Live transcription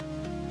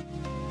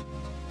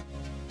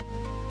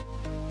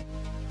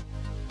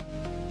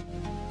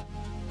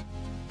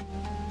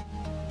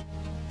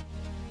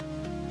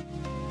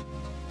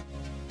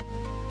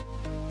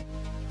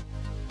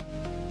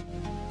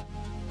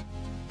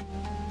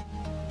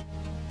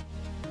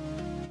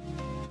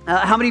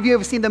How many of you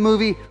have seen the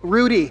movie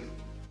Rudy?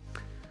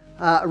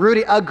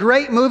 Rudy, a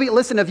great movie.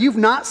 Listen, if you've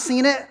not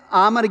seen it,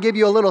 I'm going to give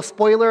you a little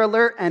spoiler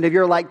alert. And if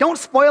you're like, don't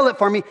spoil it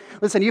for me,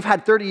 listen, you've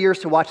had 30 years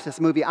to watch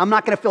this movie. I'm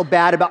not going to feel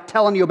bad about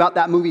telling you about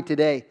that movie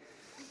today.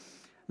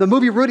 The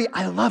movie Rudy,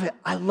 I love it.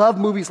 I love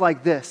movies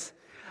like this.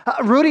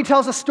 Rudy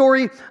tells a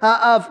story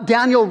of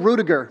Daniel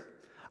Rudiger,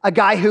 a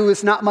guy who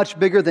is not much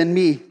bigger than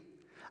me,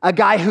 a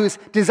guy whose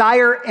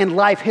desire in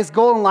life, his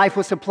goal in life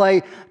was to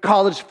play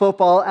college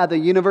football at the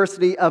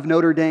University of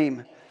Notre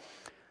Dame.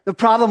 The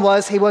problem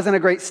was he wasn't a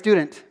great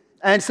student.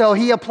 And so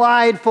he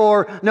applied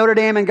for Notre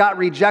Dame and got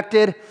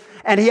rejected.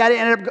 And he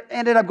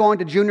ended up going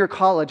to junior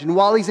college. And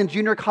while he's in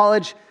junior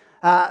college,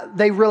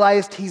 they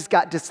realized he's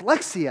got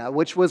dyslexia,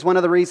 which was one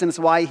of the reasons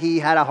why he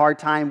had a hard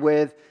time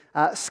with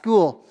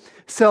school.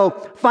 So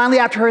finally,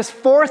 after his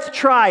fourth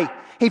try,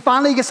 he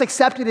finally gets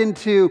accepted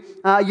into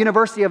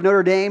University of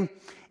Notre Dame.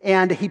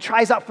 And he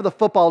tries out for the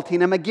football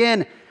team. And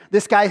again,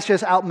 this guy's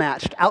just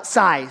outmatched,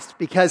 outsized,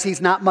 because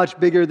he's not much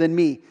bigger than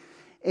me.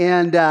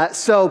 And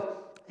so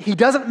he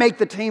doesn't make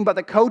the team, but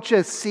the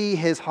coaches see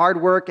his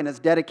hard work and his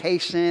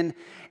dedication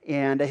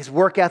and his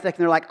work ethic.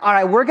 And they're like, all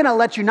right, we're going to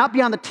let you not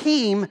be on the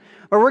team,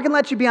 but we're going to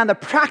let you be on the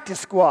practice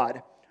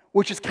squad,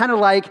 which is kind of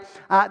like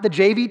the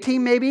JV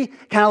team maybe.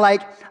 Kind of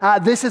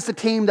like this is the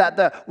team that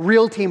the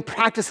real team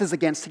practices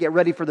against to get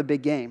ready for the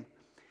big game.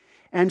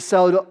 And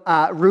so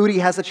Rudy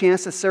has a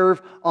chance to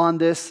serve on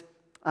this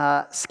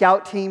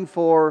scout team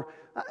for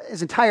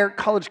his entire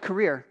college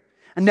career.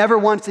 And never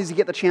once does he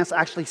get the chance to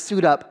actually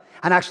suit up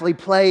and actually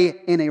play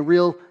in a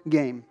real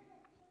game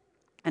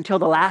until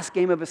the last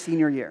game of his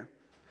senior year.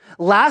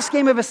 Last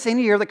game of his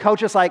senior year, the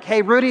coach is like,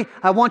 hey, Rudy,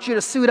 I want you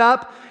to suit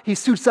up. He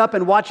suits up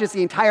and watches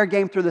the entire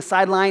game through the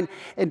sideline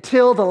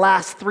until the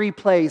last 3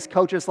 plays.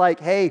 Coach is like,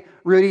 hey,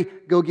 Rudy,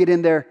 go get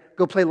in there.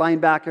 Go play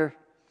linebacker.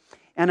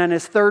 And on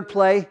his 3rd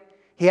play,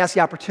 he has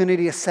the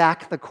opportunity to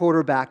sack the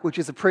quarterback, which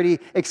is a pretty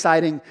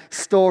exciting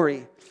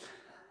story.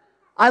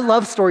 I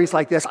love stories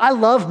like this. I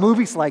love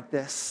movies like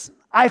this.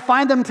 I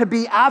find them to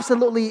be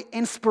absolutely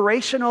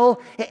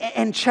inspirational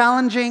and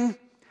challenging,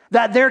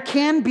 that there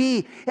can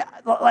be,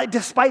 like,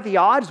 despite the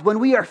odds, when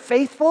we are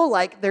faithful,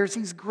 like there's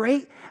these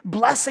great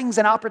blessings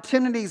and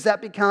opportunities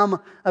that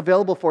become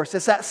available for us.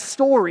 It's that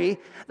story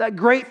that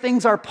great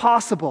things are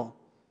possible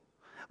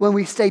when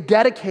we stay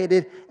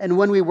dedicated and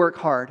when we work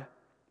hard.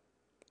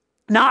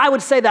 Now, I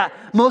would say that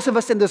most of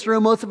us in this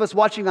room, most of us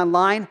watching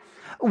online,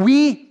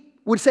 we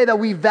would say that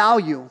we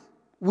value,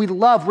 we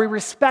love, we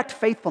respect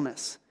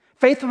faithfulness.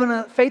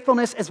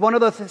 Faithfulness is one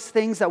of those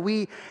things that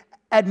we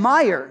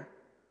admire.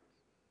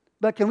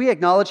 But can we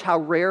acknowledge how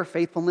rare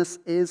faithfulness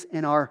is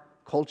in our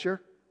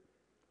culture?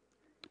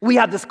 We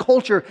have this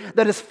culture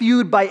that is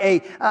fueled by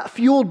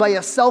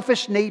a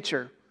selfish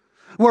nature,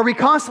 where we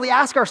constantly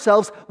ask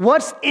ourselves,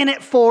 what's in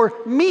it for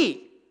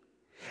me?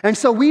 And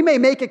so we may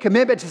make a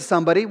commitment to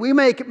somebody. We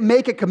may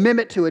make a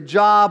commitment to a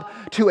job,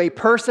 to a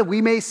person.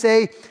 We may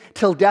say,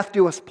 till death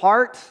do us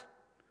part.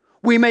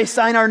 We may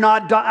sign our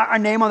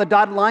name on the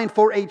dotted line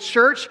for a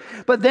church.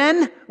 But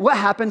then what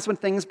happens when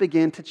things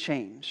begin to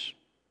change?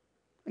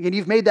 Again,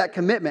 you've made that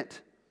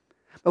commitment.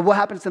 But what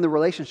happens in the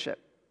relationship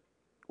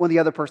when the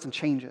other person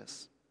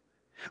changes?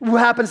 What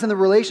happens in the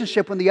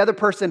relationship when the other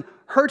person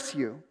hurts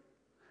you,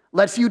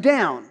 lets you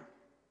down?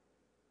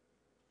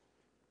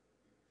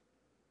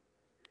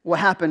 What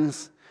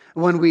happens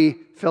when we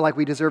feel like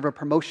we deserve a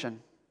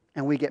promotion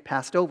and we get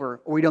passed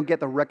over, or we don't get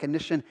the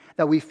recognition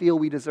that we feel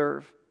we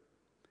deserve?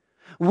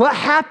 What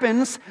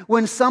happens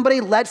when somebody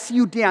lets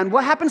you down?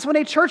 What happens when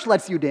a church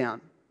lets you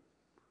down?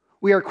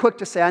 We are quick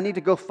to say, I need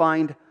to go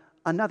find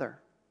another.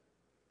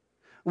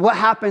 What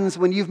happens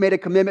when you've made a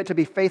commitment to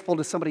be faithful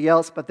to somebody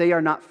else, but they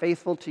are not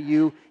faithful to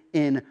you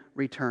in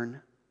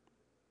return?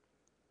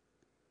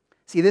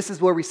 See, this is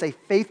where we say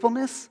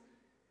faithfulness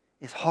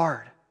is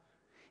hard.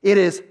 It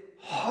is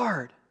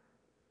hard.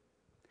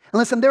 And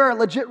listen, there are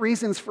legit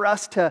reasons for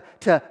us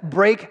to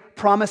break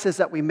promises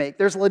that we make.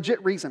 There's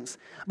legit reasons.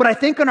 But I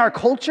think in our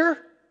culture,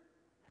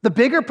 the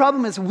bigger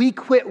problem is we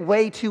quit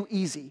way too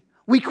easy.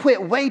 We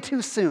quit way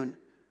too soon.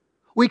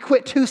 We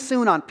quit too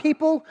soon on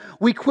people.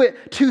 We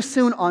quit too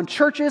soon on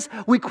churches.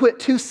 We quit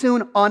too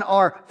soon on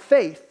our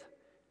faith.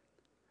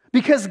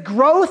 Because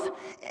growth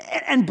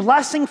and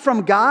blessing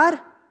from God,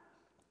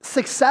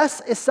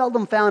 success is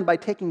seldom found by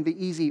taking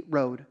the easy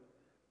road.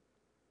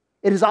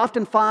 It is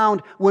often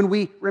found when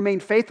we remain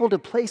faithful to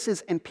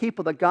places and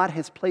people that God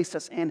has placed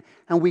us in,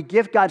 and we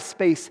give God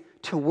space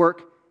to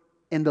work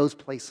in those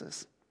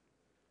places.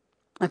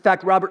 In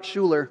fact, Robert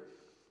Schuller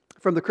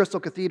from the Crystal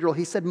Cathedral,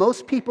 he said,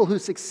 most people who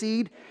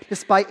succeed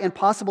despite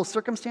impossible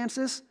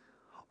circumstances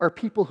are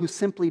people who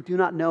simply do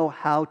not know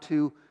how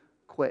to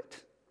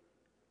quit.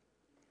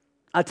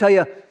 I'll tell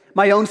you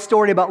my own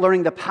story about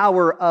learning the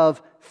power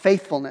of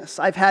faithfulness.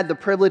 I've had the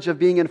privilege of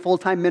being in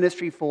full-time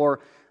ministry for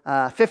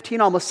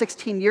 15, almost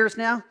 16 years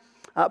now.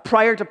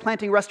 Prior to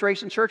planting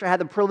Restoration Church, I had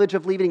the privilege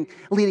of leading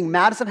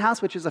Madison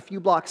House, which is a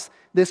few blocks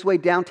this way,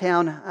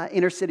 downtown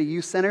inner city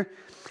youth center.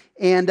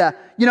 And,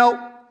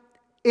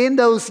 in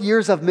those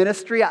years of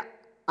ministry,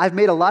 I've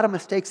made a lot of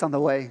mistakes on the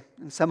way.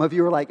 And some of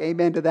you are like,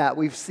 amen to that.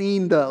 We've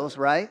seen those,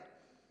 right?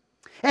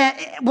 And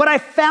what I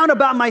found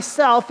about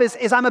myself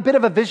is I'm a bit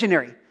of a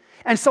visionary.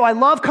 And so I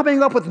love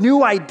coming up with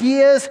new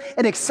ideas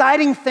and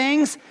exciting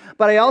things,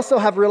 but I also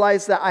have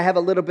realized that I have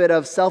a little bit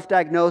of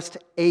self-diagnosed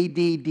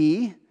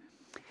ADD.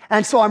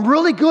 And so I'm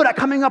really good at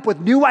coming up with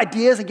new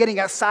ideas and getting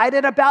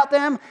excited about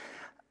them.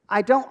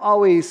 I don't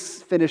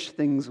always finish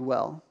things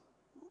well.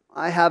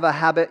 I have a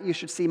habit, you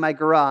should see my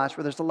garage,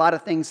 where there's a lot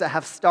of things that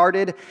have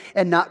started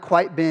and not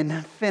quite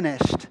been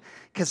finished,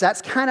 because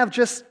that's kind of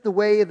just the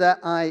way that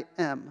I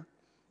am.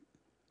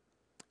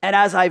 And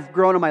as I've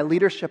grown in my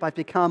leadership, I've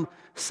become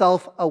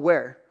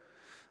self-aware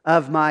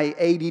of my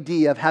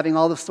ADD, of having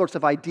all those sorts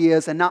of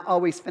ideas and not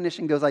always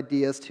finishing those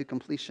ideas to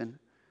completion.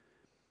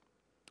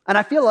 And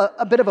I feel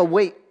a bit of a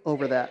weight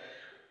over that.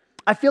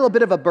 I feel a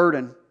bit of a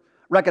burden,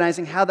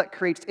 recognizing how that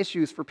creates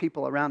issues for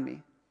people around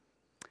me.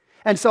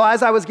 And so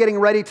as I was getting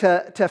ready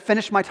to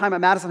finish my time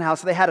at Madison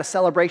House, they had a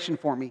celebration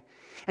for me.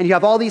 And you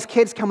have all these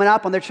kids coming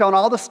up, and they're showing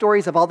all the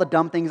stories of all the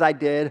dumb things I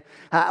did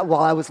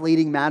while I was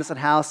leading Madison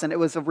House. And it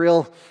was a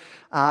real,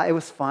 it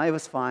was fun. It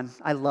was fun.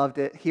 I loved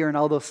it, hearing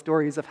all those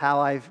stories of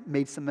how I've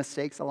made some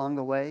mistakes along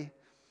the way.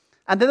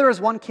 And then there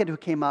was one kid who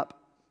came up,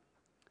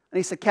 and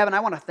he said, Kevin, I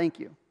want to thank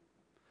you.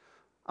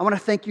 I want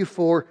to thank you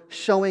for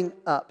showing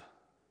up.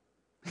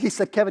 He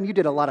said, Kevin, you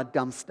did a lot of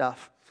dumb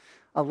stuff.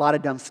 A lot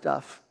of dumb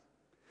stuff.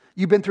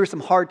 You've been through some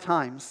hard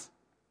times,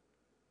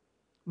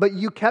 but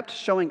you kept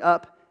showing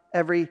up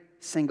every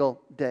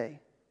single day.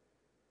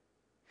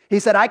 He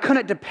said, I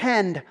couldn't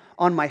depend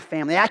on my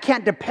family. I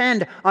can't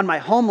depend on my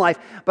home life,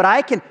 but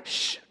I can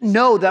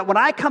know that when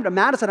I come to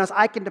Madison House,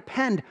 I can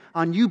depend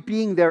on you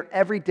being there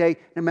every day,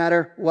 no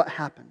matter what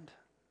happened.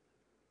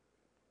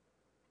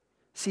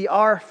 See,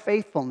 our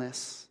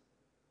faithfulness,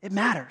 it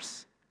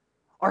matters.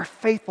 Our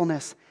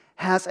faithfulness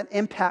has an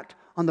impact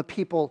on the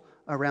people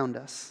around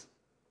us.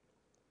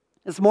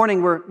 This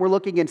morning, we're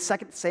looking in 2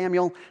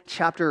 Samuel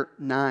chapter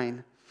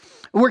 9.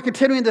 We're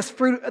continuing this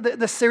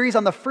series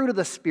on the fruit of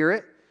the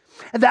Spirit.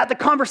 And that the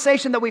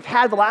conversation that we've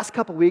had the last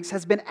couple of weeks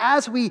has been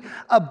as we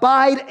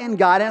abide in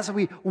God, as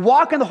we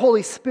walk in the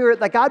Holy Spirit,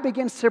 that God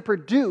begins to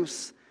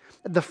produce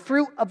the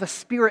fruit of the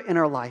Spirit in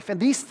our life. And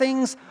these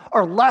things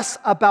are less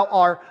about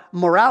our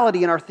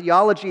morality and our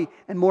theology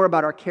and more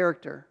about our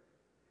character.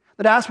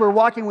 That as we're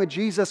walking with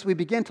Jesus, we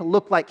begin to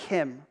look like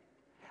Him.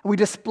 And we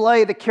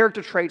display the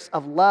character traits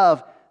of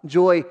love,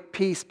 joy,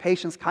 peace,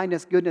 patience,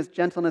 kindness, goodness,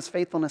 gentleness,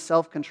 faithfulness,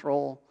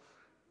 self-control.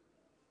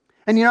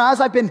 And as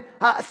I've been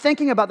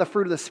thinking about the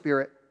fruit of the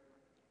Spirit,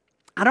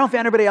 I don't know if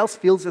anybody else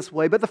feels this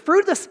way, but the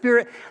fruit of the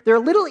Spirit, they're a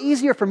little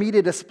easier for me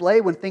to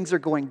display when things are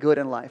going good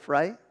in life,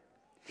 right?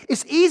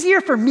 It's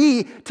easier for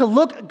me to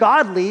look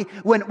godly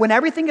when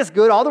everything is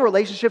good, all the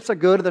relationships are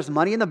good, there's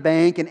money in the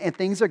bank and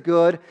things are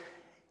good.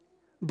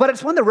 But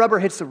it's when the rubber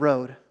hits the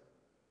road.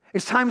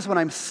 It's times when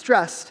I'm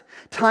stressed,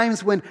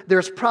 times when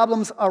there's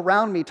problems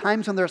around me,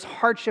 times when there's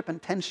hardship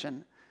and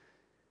tension.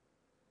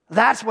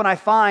 That's when I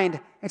find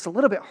it's a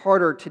little bit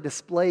harder to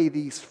display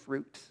these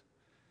fruit.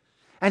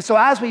 And so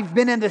as we've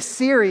been in this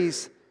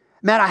series,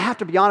 man, I have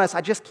to be honest,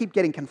 I just keep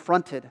getting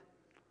confronted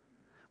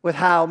with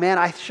how, man,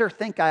 I sure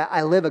think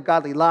I live a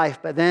godly life,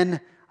 but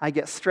then I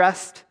get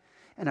stressed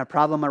and a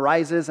problem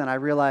arises and I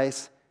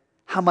realize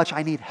how much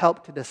I need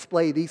help to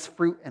display these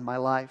fruit in my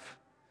life.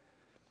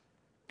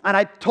 And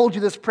I told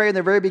you this prayer in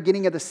the very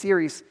beginning of the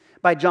series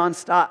by John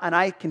Stott, and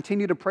I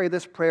continue to pray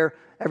this prayer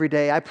every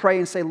day. I pray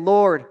and say,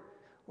 Lord,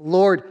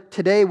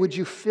 today would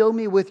you fill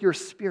me with your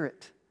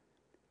Spirit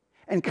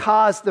and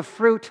cause the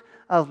fruit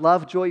of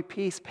love, joy,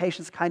 peace,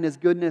 patience, kindness,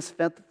 goodness,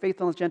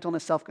 faithfulness,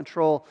 gentleness,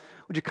 self-control.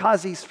 Would you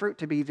cause these fruit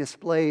to be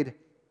displayed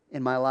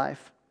in my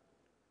life?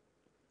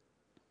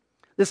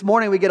 This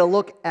morning we get a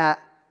look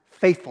at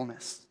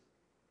faithfulness.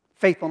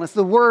 Faithfulness.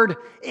 The word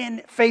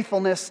in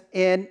faithfulness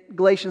in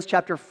Galatians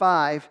chapter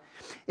 5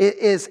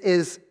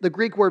 is the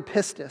Greek word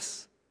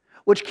pistis,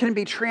 which can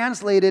be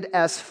translated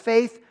as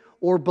faith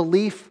or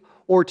belief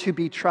or to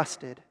be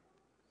trusted.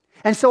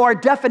 And so our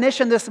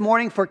definition this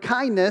morning for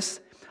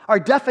kindness, our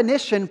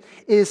definition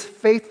is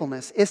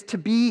faithfulness, is to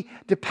be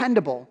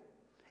dependable,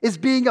 is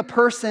being a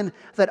person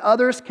that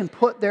others can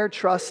put their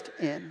trust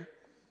in.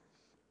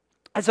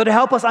 And so to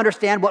help us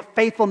understand what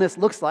faithfulness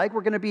looks like,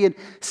 we're going to be in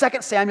 2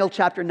 Samuel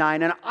chapter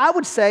 9. And I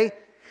would say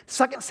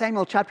 2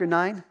 Samuel chapter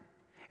 9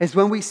 is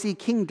when we see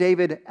King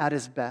David at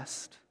his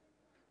best.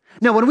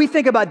 Now, when we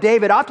think about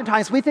David,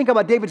 oftentimes we think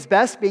about David's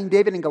best being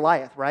David and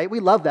Goliath, right? We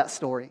love that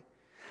story.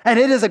 And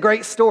it is a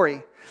great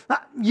story.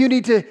 You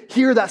need to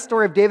hear that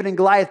story of David and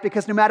Goliath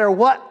because no matter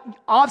what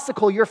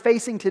obstacle you're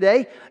facing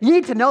today, you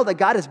need to know that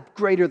God is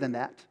greater than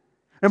that.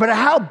 No matter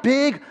how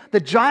big the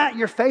giant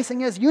you're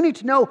facing is, you need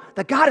to know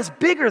that God is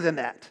bigger than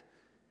that.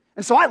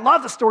 And so I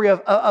love the story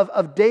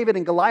of David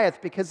and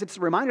Goliath because it's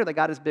a reminder that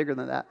God is bigger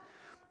than that.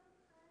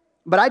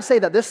 But I'd say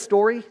that this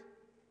story,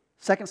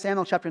 2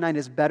 Samuel chapter 9,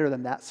 is better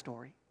than that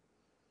story.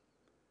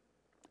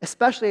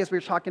 Especially as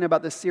we're talking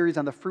about this series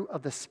on the fruit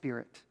of the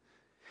Spirit.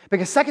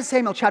 Because 2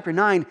 Samuel chapter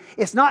 9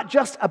 is not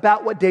just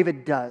about what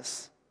David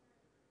does.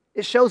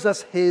 It shows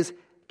us his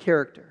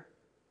character.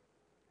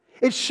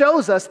 It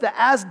shows us that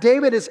as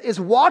David is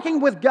walking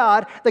with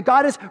God, that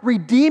God is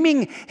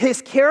redeeming his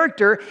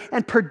character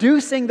and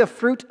producing the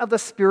fruit of the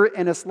Spirit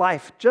in his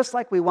life, just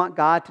like we want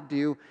God to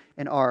do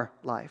in our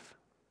life.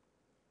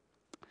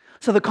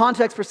 So the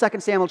context for 2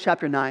 Samuel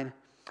chapter 9,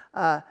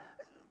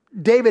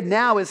 David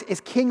now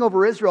is king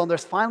over Israel, and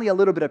there's finally a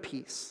little bit of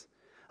peace.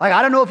 Like,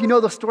 I don't know if you know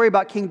the story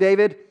about King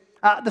David.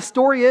 The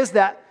story is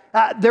that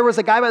there was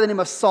a guy by the name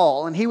of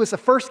Saul, and he was the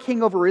first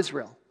king over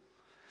Israel.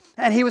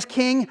 And he was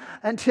king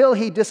until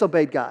he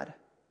disobeyed God.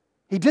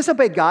 He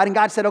disobeyed God, and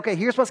God said, okay,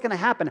 here's what's going to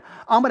happen.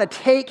 I'm going to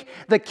take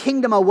the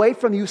kingdom away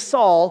from you,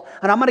 Saul,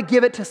 and I'm going to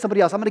give it to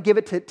somebody else. I'm going to give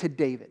it to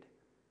David.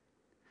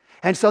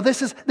 And so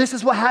this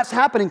is what's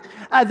happening.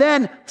 And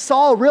then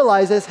Saul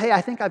realizes, hey, I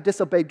think I've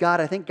disobeyed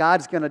God. I think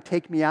God's going to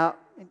take me out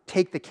and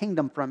take the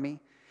kingdom from me.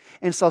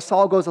 And so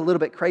Saul goes a little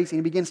bit crazy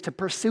and begins to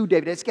pursue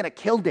David. It's going to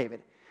kill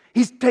David.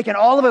 He's taking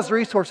all of his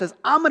resources.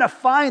 I'm going to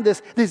find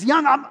this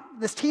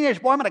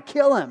teenage boy. I'm going to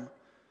kill him.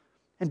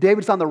 And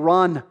David's on the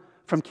run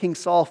from King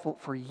Saul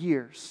for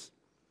years.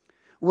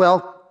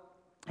 Well,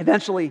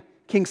 eventually,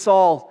 King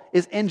Saul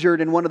is injured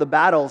in one of the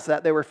battles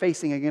that they were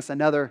facing against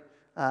another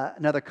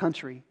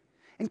country.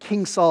 And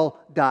King Saul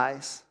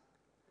dies.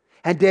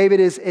 And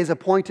David is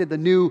appointed the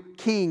new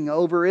king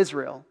over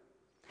Israel.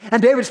 And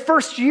David's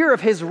first year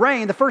of his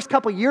reign, the first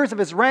couple years of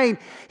his reign,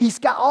 he's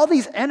got all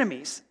these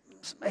enemies.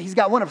 He's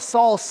got one of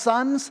Saul's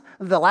sons,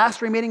 the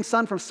last remaining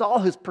son from Saul,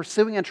 who's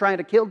pursuing and trying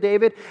to kill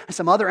David, and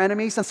some other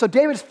enemies. And so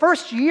David's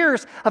first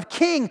years of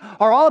king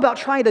are all about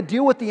trying to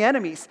deal with the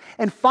enemies.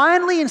 And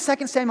finally, in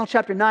 2 Samuel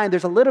chapter 9,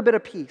 there's a little bit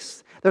of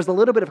peace. There's a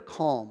little bit of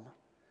calm.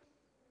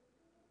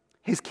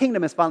 His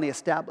kingdom is finally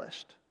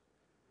established.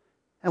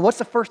 And what's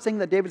the first thing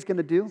that David's going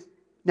to do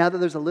now that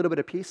there's a little bit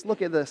of peace?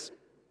 Look at this.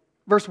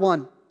 Verse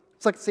 1,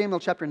 2 Samuel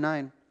chapter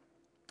 9.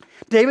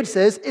 David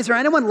says, is there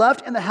anyone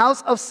left in the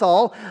house of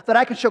Saul that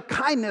I can show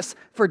kindness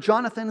for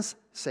Jonathan's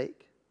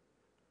sake?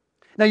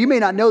 Now, you may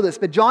not know this,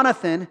 but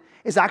Jonathan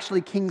is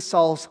actually King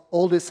Saul's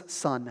oldest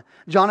son.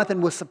 Jonathan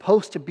was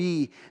supposed to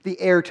be the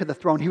heir to the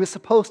throne. He was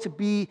supposed to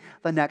be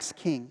the next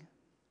king.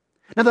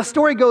 Now, the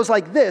story goes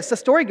like this. The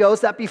story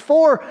goes that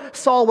before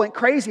Saul went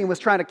crazy and was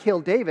trying to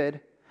kill David,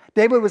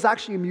 David was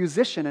actually a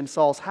musician in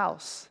Saul's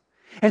house.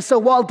 And so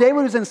while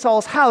David was in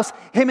Saul's house,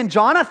 him and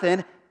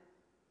Jonathan,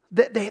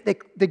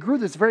 they grew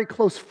this very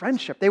close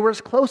friendship. They were as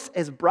close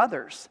as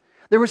brothers.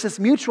 There was this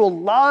mutual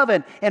love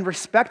and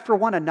respect for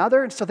one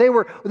another. And so they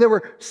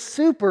were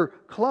super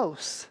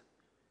close.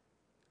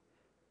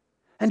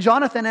 And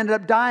Jonathan ended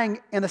up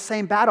dying in the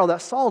same battle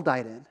that Saul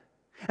died in.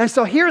 And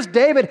so here's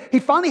David. He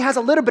finally has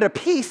a little bit of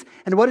peace.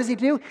 And what does he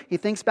do? He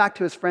thinks back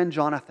to his friend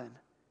Jonathan.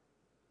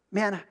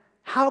 Man,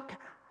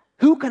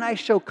 who can I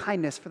show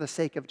kindness for the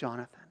sake of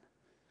Jonathan?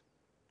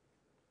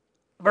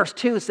 Verse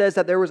 2 says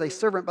that there was a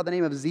servant by the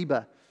name of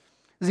Ziba.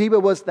 Ziba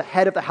was the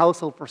head of the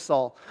household for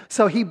Saul.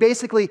 So he's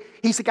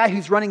the guy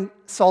who's running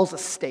Saul's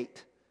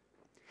estate.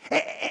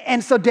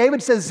 And so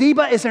David says,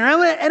 Ziba, is there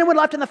anyone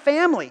left in the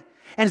family?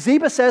 And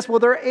Ziba says, well,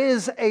 there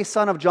is a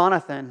son of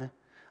Jonathan,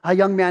 a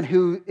young man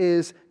who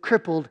is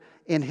crippled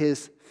in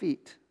his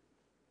feet.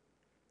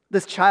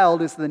 This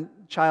child is the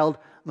child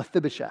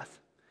Mephibosheth.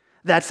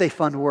 That's a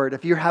fun word.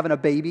 If you're having a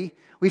baby,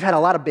 we've had a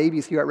lot of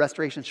babies here at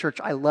Restoration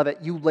Church. I love it.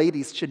 You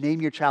ladies should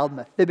name your child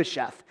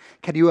Mephibosheth.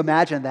 Can you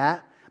imagine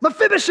that?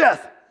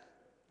 Mephibosheth!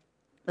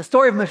 The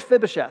story of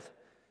Mephibosheth.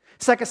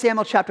 2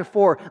 Samuel chapter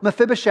 4.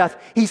 Mephibosheth,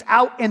 he's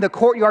out in the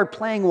courtyard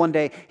playing one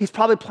day. He's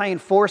probably playing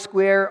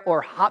Foursquare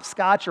or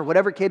hopscotch or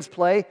whatever kids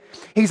play.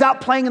 He's out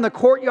playing in the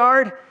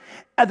courtyard,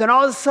 and then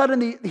all of a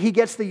sudden he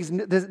gets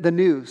the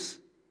news.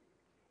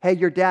 Hey,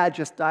 your dad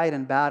just died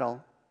in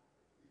battle.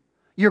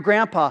 Your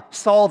grandpa,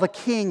 Saul the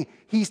king,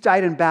 he's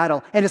died in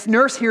battle. And his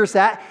nurse hears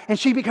that, and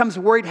she becomes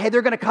worried, hey,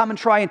 they're going to come and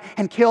try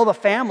and kill the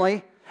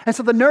family. And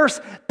so the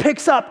nurse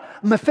picks up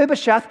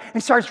Mephibosheth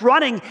and starts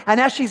running. And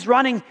as she's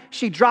running,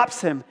 she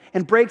drops him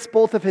and breaks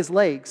both of his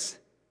legs.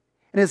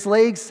 And his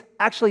legs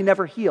actually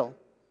never heal.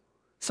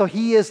 So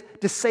he is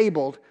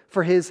disabled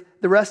for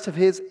the rest of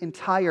his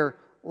entire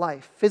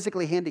life,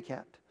 physically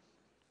handicapped.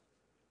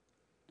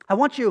 I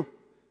want you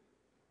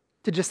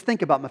to just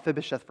think about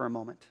Mephibosheth for a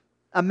moment.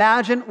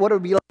 Imagine what it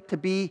would be like to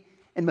be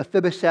in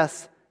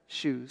Mephibosheth's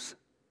shoes.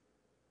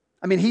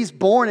 I mean, he's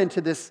born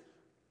into this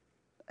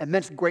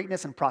immense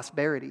greatness and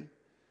prosperity.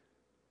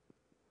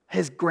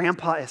 His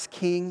grandpa is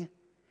king.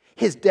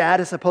 His dad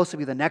is supposed to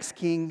be the next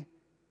king.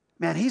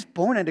 Man, he's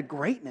born into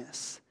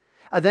greatness.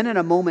 And then in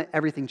a moment,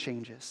 everything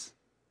changes.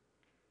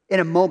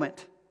 In a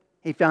moment,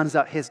 he finds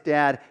out his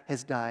dad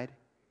has died.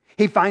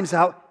 He finds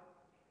out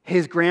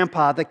his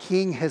grandpa, the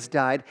king, has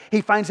died. He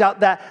finds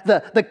out that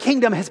the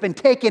kingdom has been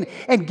taken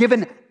and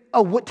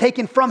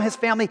taken from his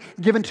family,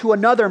 given to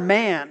another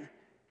man.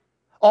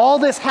 All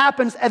this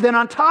happens, and then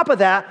on top of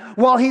that,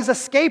 while he's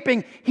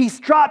escaping, he's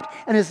dropped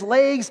and his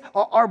legs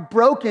are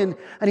broken,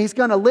 and he's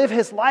going to live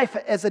his life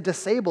as a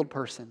disabled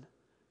person.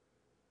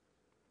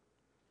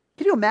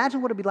 Can you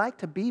imagine what it'd be like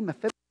to be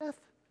Mephibosheth?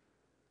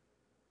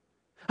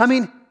 I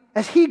mean,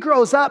 as he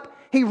grows up,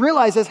 he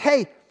realizes,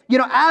 hey,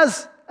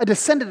 as a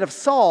descendant of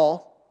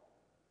Saul,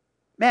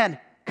 man,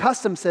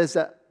 custom says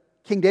that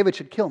King David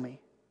should kill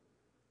me.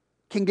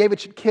 King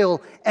David should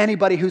kill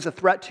anybody who's a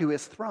threat to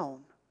his throne.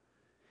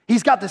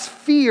 He's got this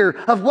fear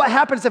of what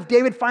happens if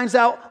David finds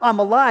out I'm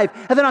alive.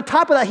 And then on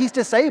top of that, he's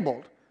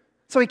disabled.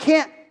 So he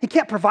can't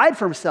provide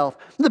for himself.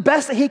 The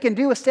best that he can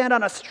do is stand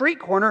on a street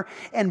corner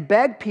and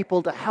beg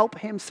people to help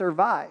him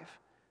survive.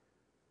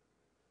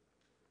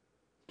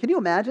 Can you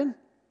imagine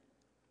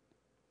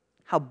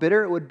how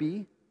bitter it would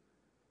be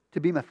to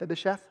be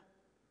Mephibosheth?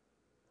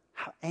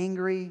 How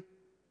angry,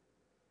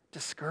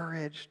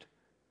 discouraged,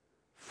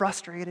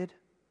 frustrated.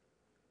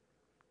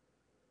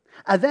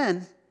 And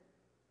then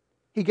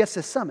he gets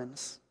his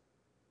summons.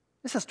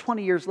 This is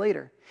 20 years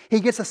later. He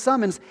gets a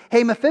summons.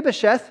 Hey,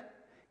 Mephibosheth,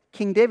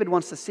 King David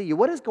wants to see you.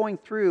 What is going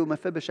through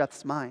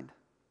Mephibosheth's mind?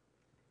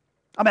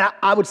 I mean,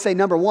 I would say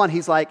number one,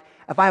 he's like,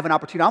 if I have an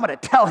opportunity, I'm going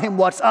to tell him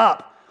what's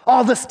up.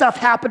 All this stuff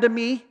happened to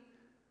me.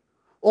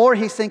 Or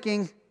he's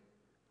thinking,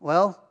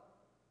 well,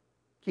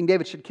 King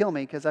David should kill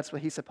me because that's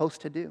what he's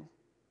supposed to do.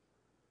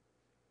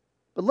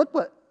 But look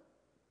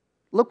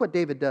what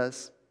David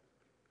does.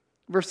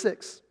 Verse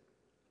 6.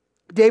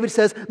 David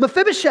says,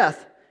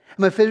 Mephibosheth.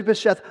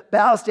 Mephibosheth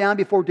bows down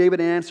before David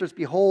and answers,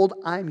 behold,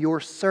 I'm your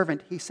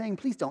servant. He's saying,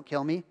 please don't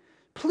kill me.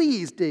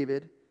 Please,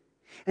 David.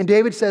 And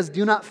David says,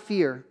 do not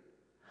fear.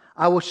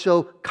 I will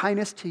show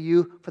kindness to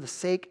you for the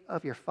sake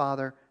of your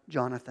father,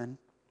 Jonathan.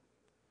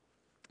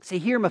 See,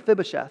 here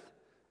Mephibosheth,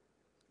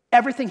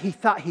 everything he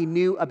thought he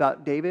knew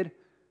about David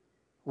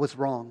was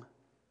wrong.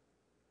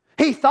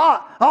 He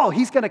thought, oh,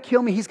 he's going to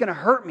kill me, he's going to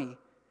hurt me.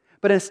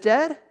 But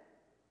instead,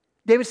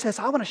 David says,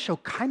 I want to show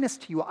kindness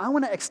to you. I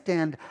want to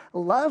extend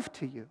love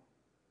to you.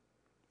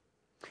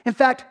 In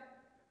fact,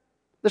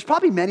 there's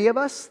probably many of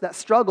us that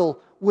struggle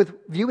with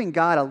viewing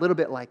God a little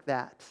bit like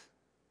that.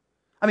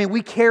 I mean,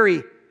 we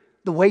carry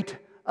the weight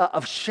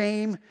of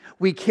shame.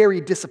 We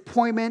carry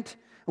disappointment.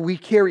 We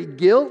carry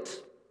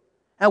guilt.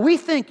 And we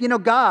think,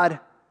 God, as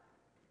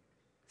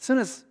soon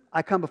as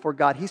I come before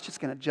God, He's just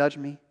going to judge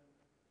me.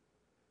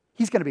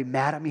 He's going to be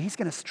mad at me. He's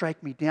going to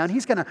strike me down.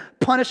 He's going to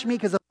punish me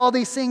because of all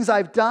these things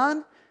I've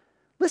done.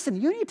 Listen,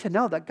 you need to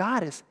know that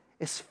God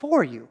is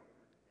for you.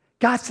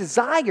 God's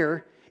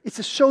desire is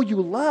to show you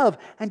love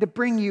and to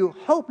bring you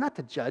hope, not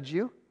to judge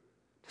you,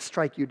 to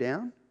strike you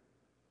down.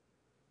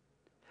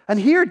 And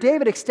here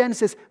David extends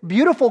this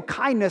beautiful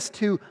kindness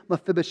to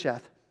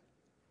Mephibosheth.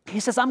 He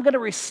says, I'm going to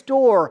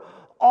restore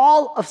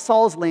all of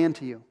Saul's land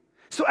to you.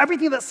 So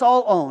everything that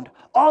Saul owned,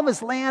 all of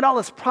his land, all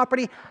his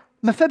property,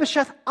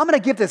 Mephibosheth, I'm going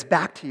to give this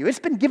back to you. It's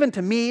been given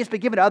to me. It's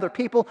been given to other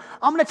people.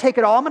 I'm going to take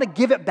it all. I'm going to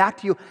give it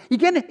back to you.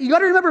 Again, you got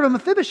to remember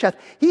Mephibosheth,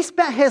 he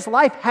spent his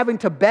life having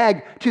to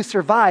beg to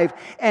survive.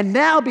 And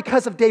now,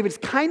 because of David's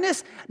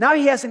kindness, now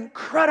he has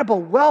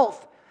incredible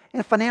wealth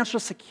and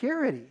financial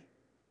security.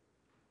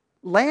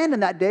 Land in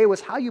that day was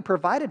how you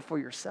provided for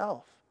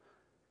yourself.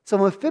 So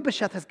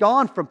Mephibosheth has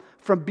gone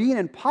from being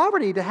in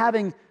poverty to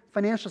having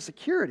financial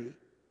security.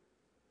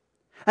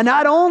 And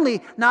not only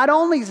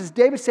does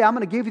David say, I'm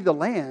going to give you the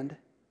land,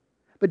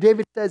 but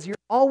David says, you're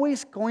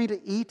always going to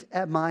eat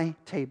at my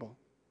table.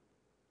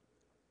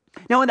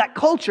 Now, in that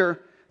culture,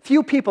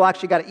 few people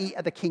actually got to eat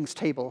at the king's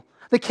table.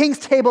 The king's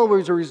table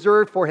was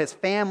reserved for his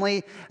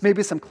family,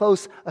 maybe some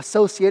close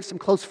associates, some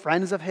close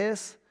friends of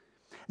his.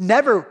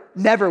 Never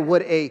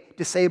would a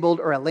disabled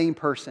or a lame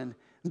person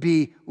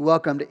be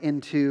welcomed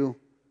into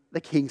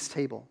the king's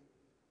table.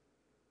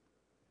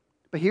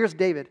 But here's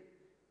David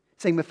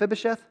saying,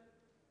 Mephibosheth,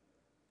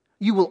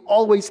 you will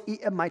always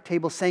eat at my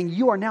table, saying,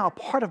 you are now a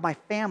part of my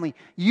family.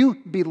 You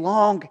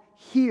belong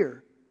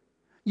here.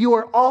 You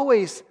are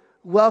always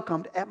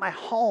welcomed at my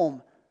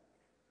home,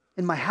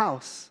 in my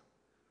house.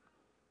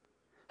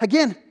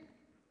 Again,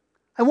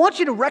 I want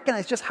you to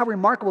recognize just how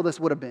remarkable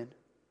this would have been.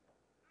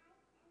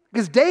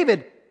 Because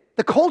David,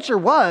 the culture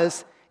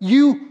was,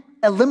 you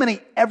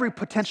eliminate every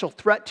potential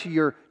threat to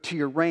your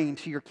reign,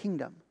 to your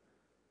kingdom.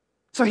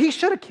 So he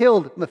should have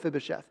killed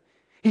Mephibosheth.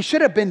 He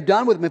should have been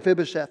done with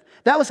Mephibosheth.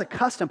 That was a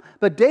custom.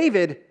 But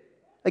David,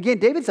 again,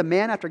 David's a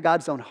man after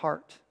God's own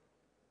heart.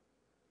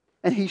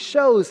 And he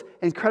shows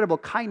incredible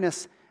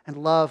kindness and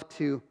love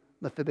to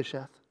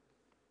Mephibosheth.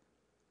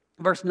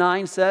 Verse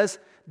 9 says,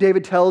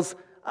 David tells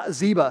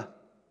Ziba,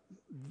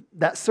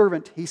 that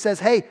servant, he says,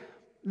 hey,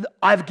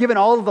 I've given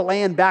all of the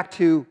land back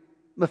to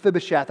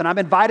Mephibosheth, and I've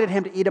invited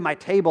him to eat at my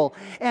table.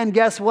 And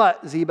guess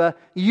what, Ziba?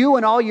 You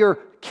and all your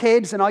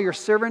kids and all your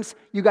servants,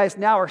 you guys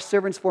now are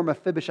servants for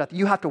Mephibosheth.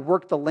 You have to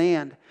work the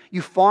land.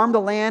 You farm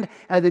the land,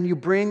 and then you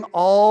bring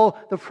all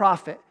the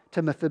profit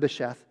to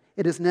Mephibosheth.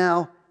 It is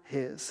now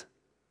his.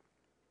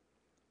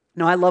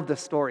 Now, I love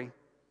this story.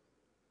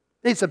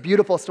 It's a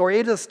beautiful story.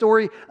 It is a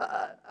story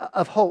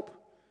of hope.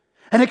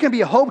 And it can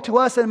be a hope to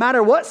us no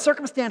matter what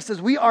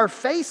circumstances we are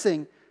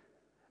facing.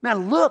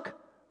 Man, look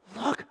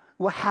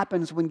what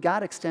happens when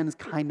God extends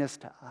kindness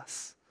to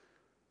us.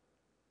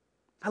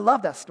 I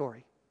love that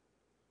story.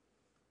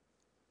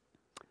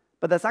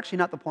 But that's actually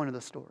not the point of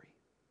the story.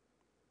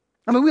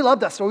 I mean, we love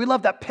that story. We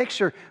love that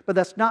picture, but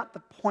that's not the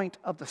point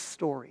of the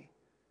story.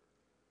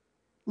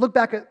 Look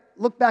back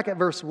at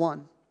verse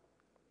 1.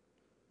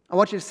 I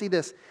want you to see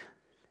this.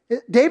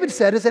 David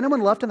said, is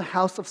anyone left in the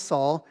house of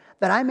Saul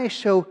that I may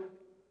show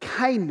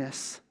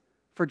kindness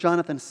for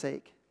Jonathan's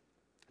sake?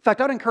 In fact,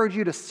 I would encourage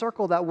you to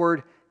circle that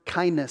word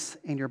kindness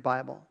in your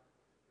Bible.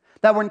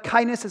 That word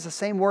kindness is the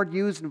same word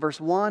used in verse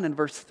 1 and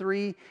verse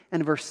 3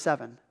 and verse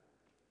 7.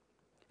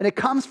 And it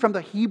comes from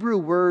the Hebrew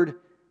word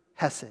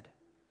hesed.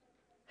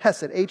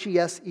 Hesed,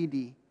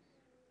 H-E-S-E-D.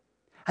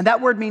 And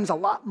that word means a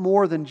lot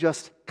more than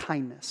just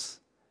kindness.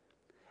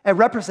 It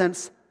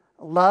represents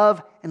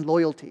love and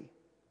loyalty.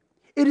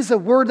 It is a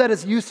word that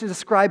is used to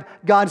describe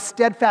God's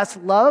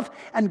steadfast love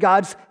and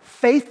God's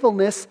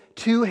faithfulness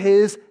to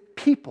his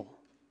people.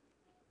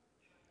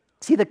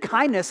 See, the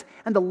kindness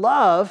and the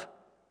love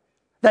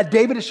that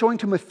David is showing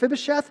to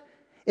Mephibosheth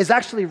is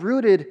actually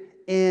rooted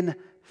in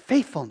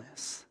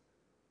faithfulness.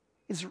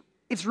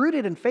 It's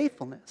rooted in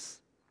faithfulness.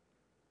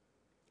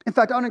 In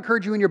fact, I want to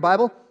encourage you in your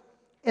Bible,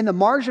 in the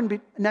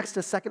margin next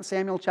to 2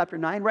 Samuel chapter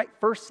 9, write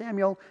 1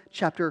 Samuel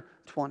chapter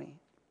 20.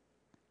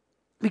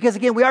 Because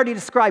again, we already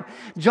described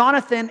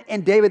Jonathan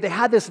and David, they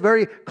had this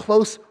very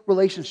close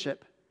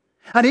relationship.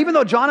 And even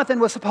though Jonathan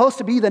was supposed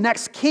to be the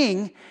next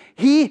king,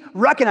 he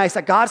recognized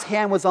that God's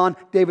hand was on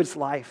David's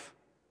life.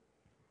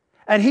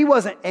 And he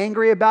wasn't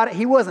angry about it.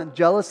 He wasn't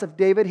jealous of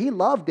David. He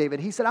loved David.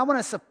 He said, I want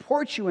to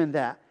support you in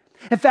that.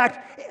 In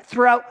fact,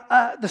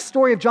 throughout the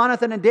story of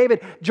Jonathan and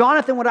David,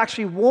 Jonathan would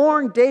actually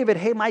warn David,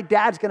 hey, my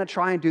dad's going to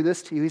try and do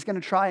this to you. He's going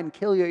to try and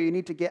kill you. You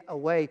need to get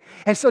away.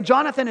 And so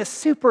Jonathan is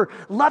super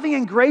loving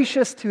and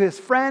gracious to his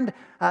friend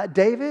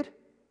David.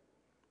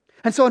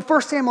 And so in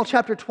 1 Samuel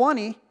chapter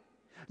 20,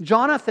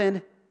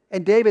 Jonathan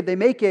and David, they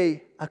make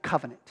a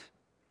covenant.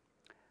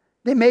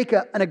 They make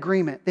an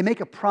agreement. They make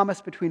a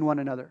promise between one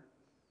another.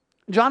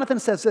 Jonathan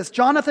says this.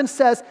 Jonathan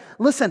says,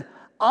 listen,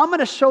 I'm going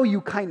to show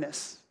you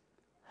kindness.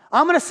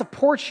 I'm going to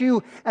support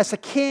you as a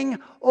king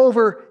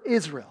over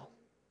Israel.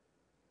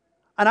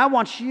 And I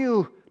want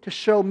you to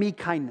show me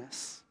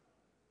kindness.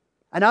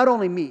 And not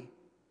only me.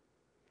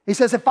 He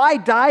says, if I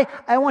die,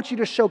 I want you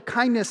to show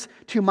kindness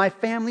to my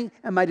family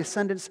and my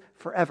descendants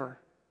forever.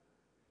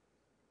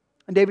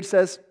 And David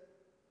says,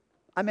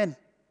 I'm in.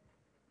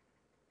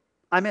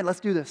 I'm in.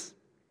 Let's do this.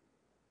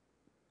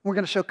 We're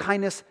going to show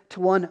kindness to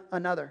one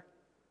another.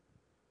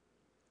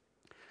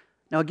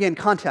 Now again,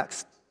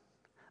 context.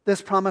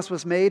 This promise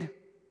was made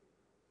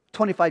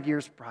 25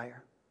 years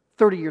prior,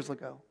 30 years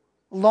ago,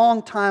 a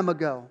long time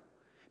ago,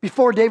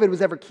 before David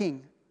was ever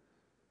king.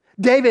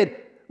 David,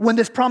 when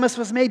this promise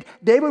was made,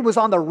 David was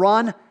on the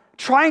run,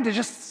 trying to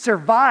just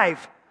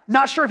survive,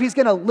 not sure if he's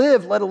going to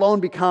live, let alone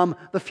become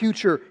the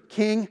future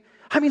king.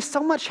 I mean,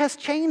 so much has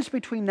changed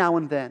between now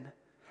and then.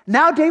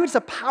 Now David's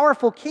a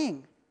powerful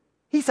king.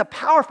 He's a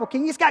powerful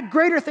king. He's got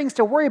greater things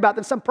to worry about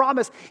than some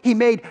promise he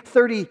made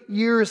 30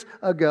 years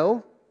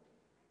ago.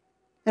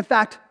 In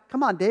fact,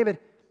 come on, David,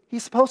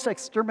 he's supposed to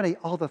exterminate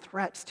all the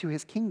threats to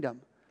his kingdom.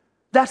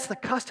 That's the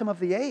custom of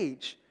the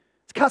age.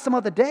 It's the custom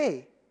of the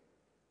day.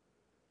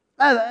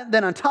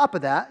 Then on top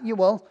of that,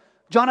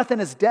 Jonathan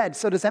is dead.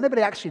 So does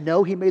anybody actually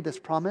know he made this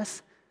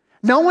promise?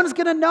 No one's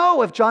going to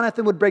know if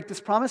Jonathan would break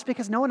this promise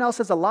because no one else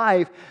is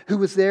alive who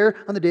was there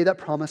on the day that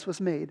promise was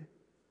made.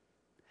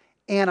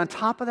 And on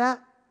top of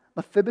that,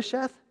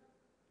 Mephibosheth,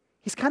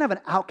 he's kind of an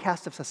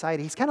outcast of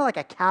society. He's kind of like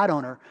a cat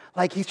owner.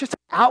 Like he's just an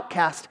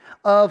outcast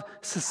of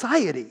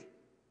society.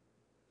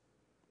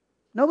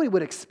 Nobody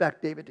would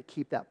expect David to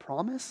keep that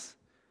promise.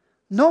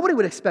 Nobody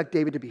would expect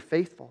David to be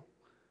faithful.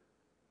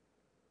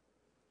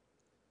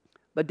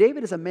 But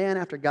David is a man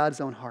after God's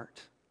own heart.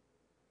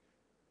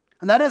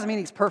 And that doesn't mean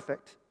he's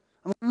perfect.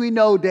 I mean, we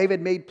know David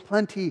made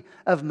plenty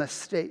of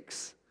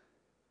mistakes.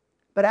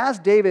 But as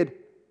David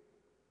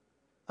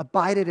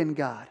abided in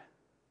God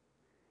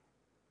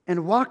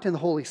and walked in the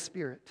Holy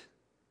Spirit,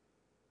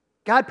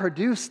 God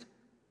produced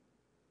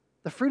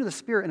the fruit of the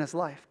Spirit in his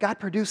life. God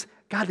produced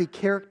godly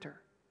character.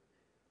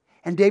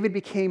 And David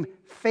became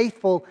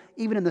faithful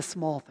even in the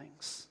small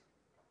things.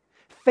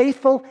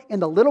 Faithful in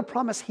the little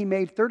promise he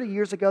made 30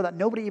 years ago that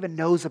nobody even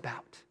knows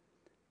about.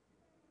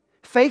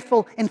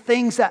 Faithful in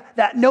things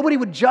that nobody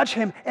would judge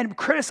him and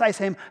criticize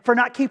him for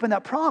not keeping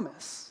that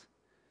promise.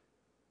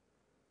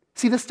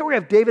 See, the story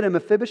of David and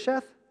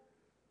Mephibosheth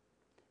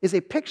is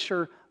a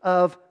picture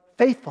of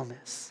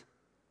faithfulness.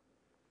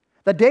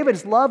 That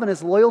David's love and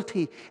his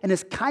loyalty and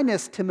his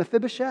kindness to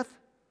Mephibosheth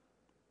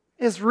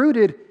is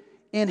rooted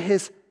in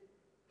his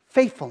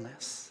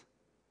faithfulness.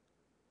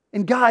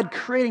 In God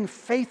creating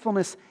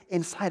faithfulness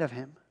inside of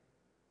him.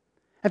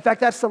 In fact,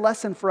 that's the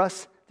lesson for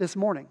us this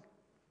morning.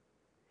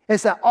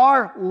 Is that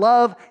our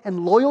love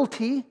and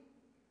loyalty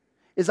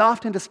is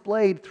often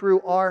displayed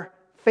through our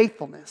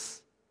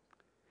faithfulness.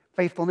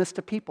 Faithfulness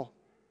to people.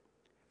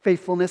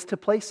 Faithfulness to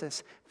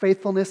places.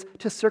 Faithfulness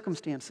to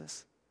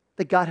circumstances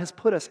that God has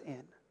put us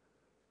in.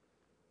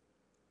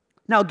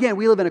 Now again,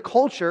 we live in a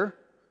culture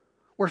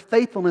where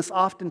faithfulness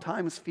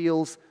oftentimes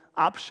feels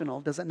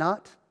optional, does it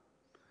not?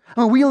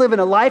 I mean, we live in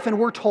a life and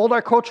we're told,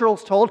 our culture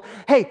is told,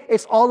 hey,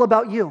 it's all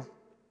about you.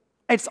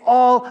 It's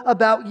all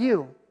about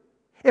you.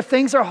 If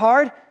things are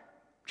hard,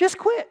 just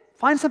quit.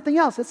 Find something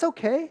else. It's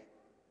okay.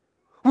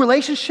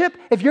 Relationship,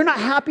 if you're not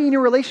happy in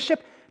your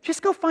relationship,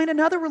 just go find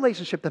another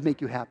relationship that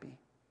make you happy,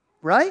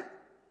 right?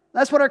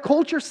 That's what our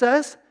culture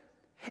says.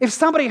 If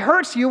somebody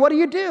hurts you, what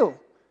do?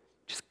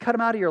 Just cut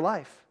them out of your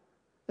life.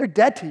 They're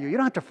dead to you. You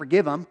don't have to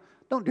forgive them.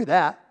 Don't do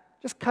that.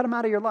 Just cut them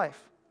out of your life.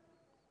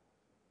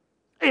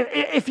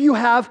 If you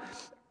have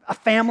a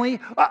family,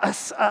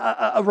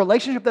 a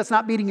relationship that's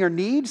not meeting your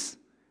needs,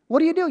 what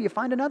do? You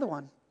find another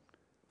one.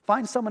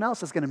 Find someone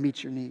else that's going to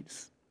meet your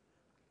needs.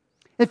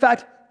 In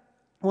fact,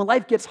 when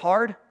life gets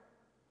hard,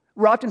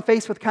 we're often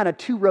faced with kind of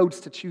two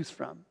roads to choose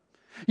from.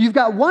 You've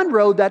got one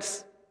road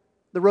that's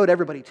the road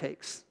everybody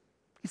takes.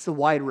 It's the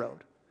wide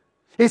road.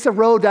 It's a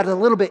road that's a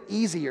little bit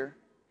easier.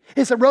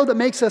 It's a road that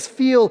makes us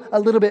feel a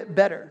little bit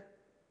better.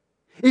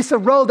 It's a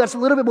road that's a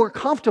little bit more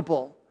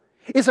comfortable.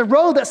 It's a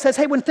road that says,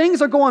 hey, when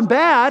things are going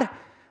bad,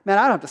 man,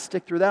 I don't have to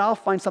stick through that. I'll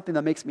find something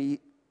that makes me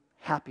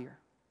happier,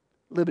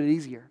 a little bit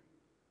easier.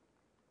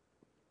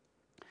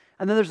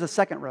 And then there's the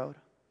second road.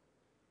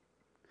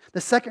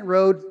 The second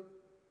road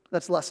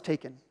that's less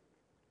taken.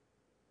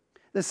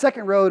 The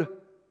second road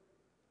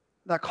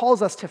that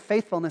calls us to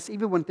faithfulness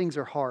even when things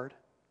are hard.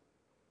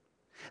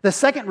 The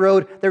second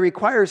road that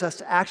requires us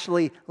to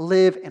actually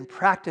live and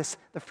practice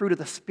the fruit of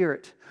the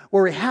Spirit,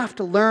 where we have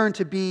to learn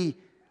to be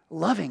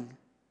loving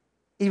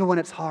even when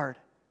it's hard,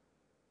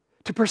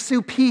 to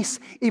pursue peace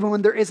even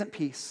when there isn't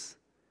peace,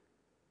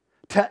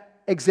 to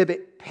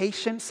exhibit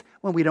patience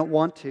when we don't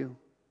want to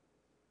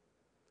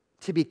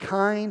be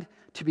kind,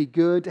 to be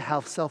good, to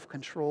have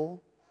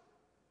self-control.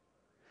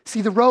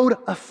 See, the road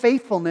of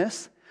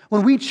faithfulness,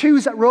 when we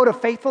choose that road of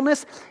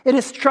faithfulness, it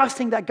is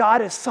trusting that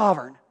God is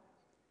sovereign.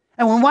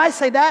 And when I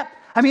say that,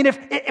 I mean,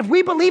 if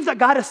we believe that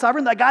God is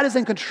sovereign, that God is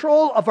in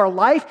control of our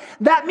life,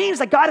 that means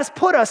that God has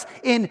put us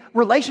in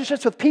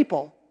relationships with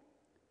people.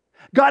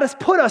 God has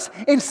put us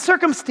in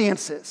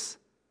circumstances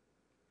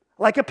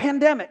like a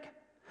pandemic.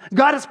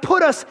 God has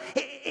put us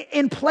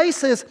in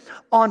places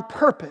on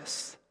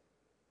purpose,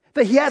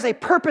 that He has a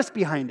purpose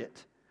behind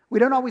it. We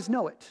don't always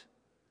know it.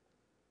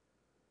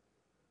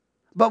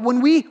 But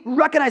when we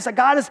recognize that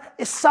God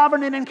is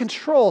sovereign and in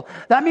control,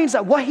 that means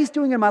that what He's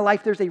doing in my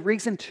life, there's a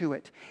reason to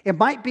it. It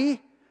might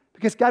be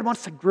because God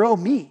wants to grow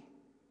me.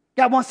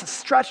 God wants to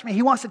stretch me.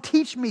 He wants to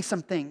teach me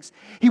some things.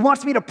 He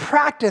wants me to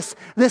practice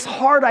this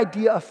hard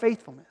idea of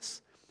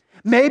faithfulness.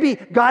 Maybe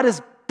God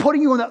is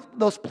putting you in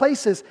those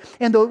places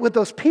and with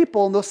those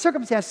people and those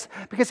circumstances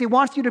because He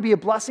wants you to be a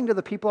blessing to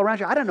the people around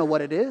you. I don't know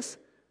what it is.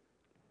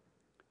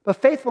 But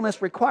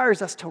faithfulness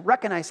requires us to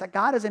recognize that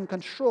God is in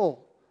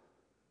control.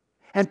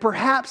 And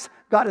perhaps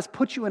God has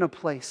put you in a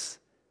place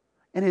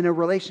and in a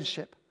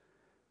relationship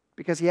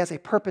because He has a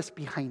purpose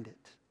behind it.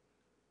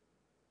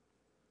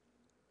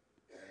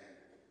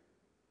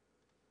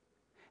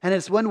 And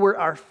it's when we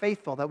are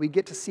faithful that we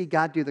get to see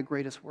God do the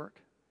greatest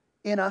work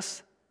in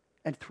us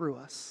and through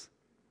us.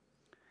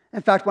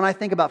 In fact, when I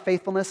think about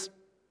faithfulness,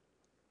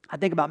 I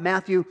think about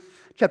Matthew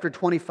chapter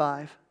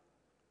 25.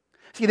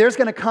 See, there's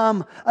going to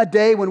come a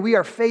day when we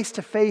are face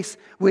to face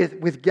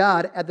with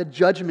God at the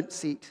judgment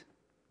seat.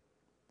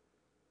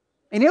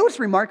 And you know what's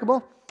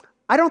remarkable?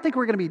 I don't think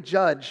we're going to be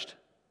judged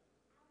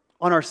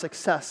on our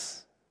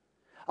success.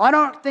 I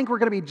don't think we're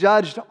going to be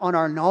judged on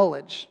our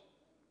knowledge.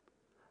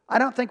 I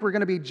don't think we're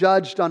going to be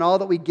judged on all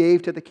that we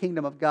gave to the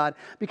kingdom of God.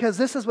 Because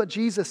this is what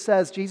Jesus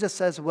says. Jesus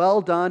says,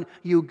 well done,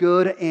 you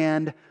good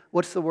and,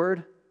 what's the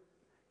word?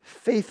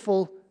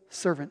 Faithful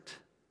servant.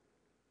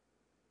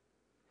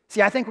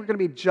 See, I think we're going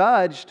to be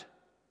judged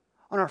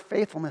on our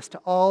faithfulness to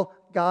all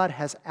God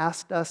has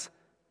asked us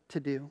to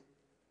do.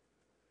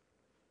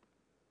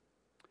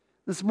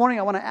 This morning,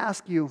 I want to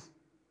ask you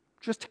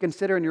just to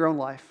consider in your own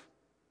life.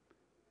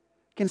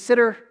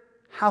 Consider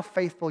how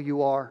faithful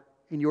you are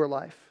in your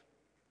life.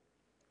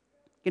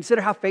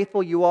 Consider how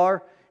faithful you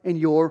are in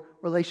your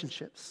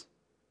relationships.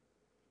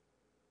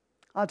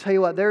 I'll tell you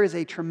what, there is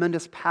a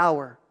tremendous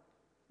power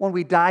when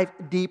we dive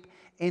deep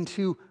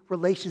into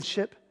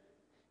relationship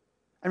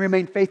and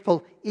remain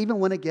faithful even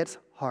when it gets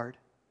hard.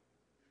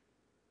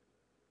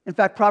 In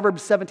fact,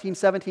 Proverbs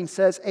 17:17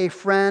 says, a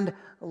friend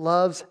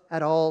loves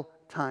at all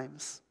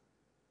times.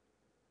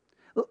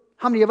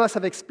 How many of us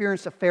have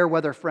experienced a fair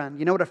weather friend?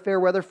 You know what a fair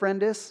weather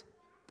friend is?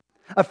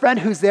 A friend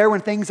who's there when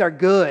things are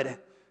good.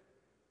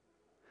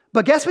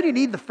 But guess when you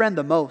need the friend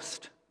the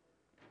most?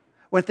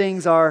 When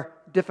things are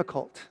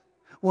difficult.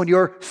 When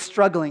you're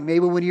struggling.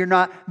 Maybe when you're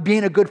not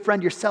being a good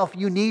friend yourself.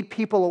 You need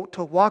people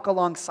to walk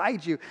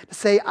alongside you. To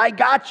say, I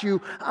got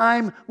you.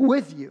 I'm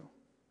with you.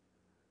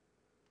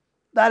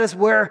 That is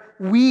where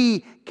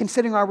we,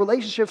 considering our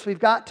relationships, we've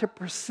got to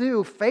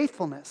pursue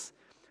faithfulness.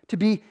 To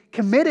be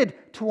committed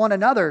to one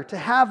another. To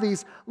have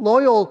these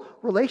loyal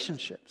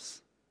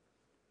relationships.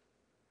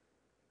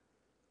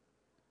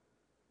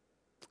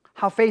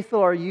 How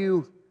faithful are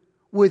you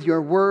with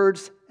your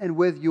words and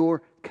with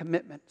your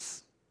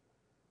commitments?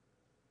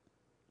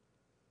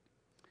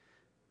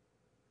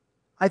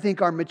 I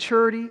think our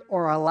maturity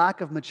or our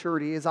lack of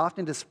maturity is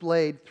often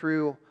displayed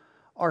through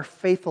our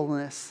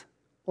faithfulness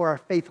or our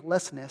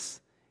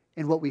faithlessness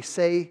in what we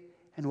say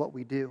and what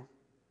we do.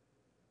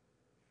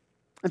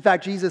 In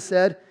fact, Jesus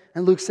said,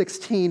 in Luke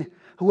 16,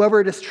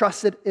 whoever is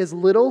trusted with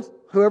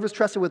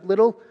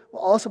little will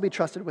also be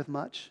trusted with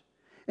much.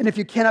 And if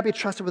you cannot be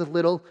trusted with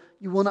little,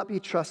 you will not be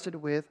trusted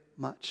with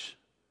much.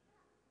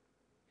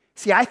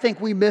 See, I think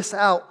we miss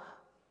out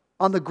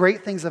on the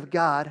great things of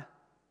God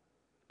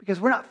because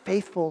we're not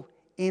faithful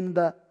in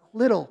the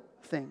little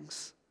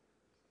things.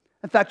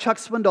 In fact, Chuck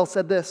Swindoll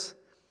said this.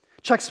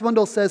 Chuck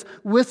Swindoll says,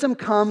 wisdom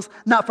comes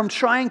not from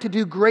trying to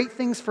do great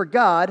things for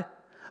God,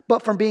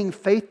 but from being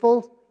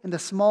faithful in the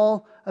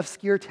small,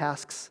 obscure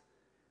tasks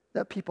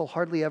that people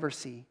hardly ever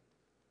see.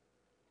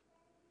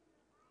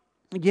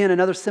 Again,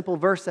 another simple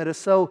verse that is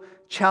so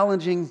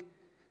challenging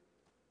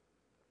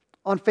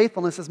on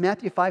faithfulness is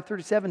Matthew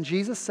 5:37.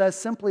 Jesus says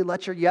simply,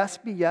 let your yes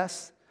be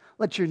yes,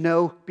 let your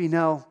no be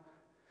no.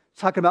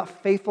 Talking about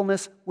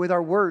faithfulness with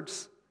our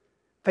words,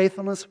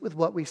 faithfulness with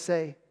what we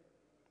say.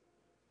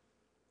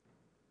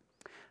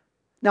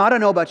 Now, I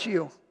don't know about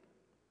you,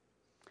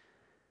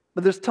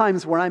 but there's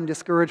times where I'm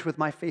discouraged with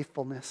my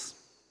faithfulness.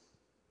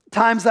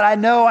 Times that I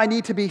know I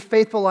need to be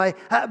faithful,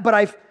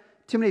 but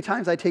too many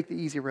times I take the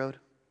easy road.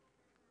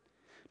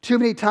 Too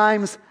many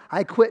times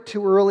I quit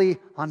too early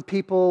on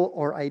people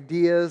or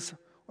ideas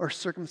or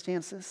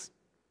circumstances.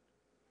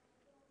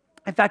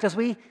 In fact, as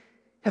we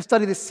have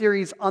studied this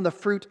series on the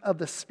fruit of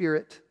the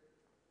Spirit,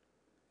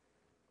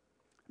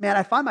 man,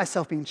 I find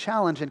myself being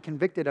challenged and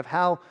convicted of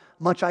how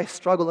much I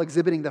struggle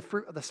exhibiting the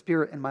fruit of the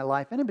Spirit in my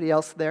life. Anybody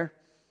else there?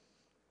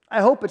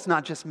 I hope it's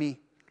not just me,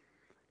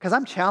 because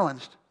I'm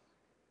challenged.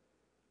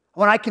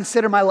 When I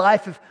consider my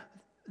life, if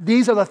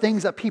these are the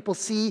things that people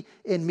see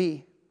in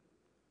me.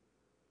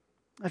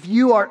 If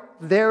you are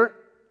there,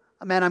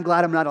 man, I'm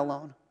glad I'm not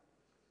alone.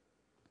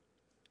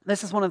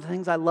 This is one of the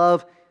things I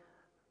love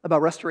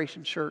about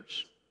Restoration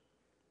Church.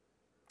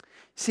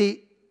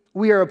 See,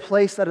 we are a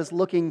place that is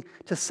looking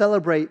to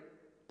celebrate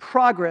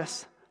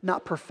progress,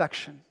 not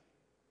perfection.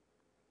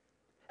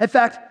 In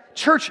fact,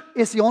 church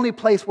is the only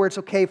place where it's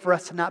okay for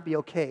us to not be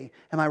okay.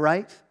 Am I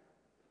right?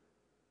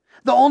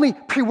 The only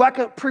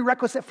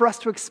prerequisite for us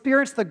to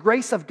experience the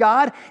grace of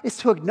God is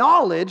to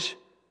acknowledge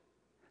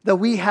that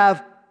we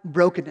have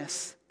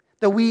brokenness,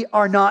 that we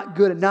are not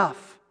good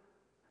enough,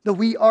 that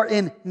we are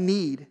in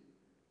need.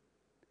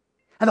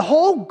 And the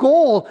whole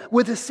goal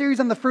with this series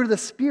on the fruit of the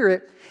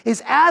Spirit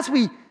is as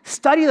we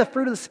study the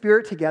fruit of the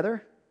Spirit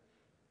together,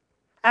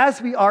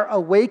 as we are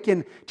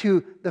awakened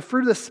to the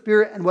fruit of the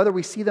Spirit and whether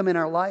we see them in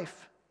our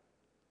life,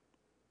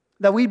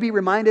 that we be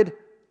reminded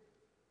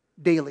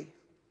daily.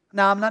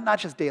 Now, not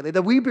just daily,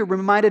 that we be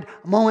reminded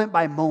moment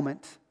by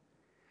moment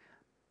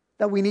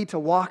that we need to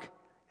walk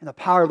in the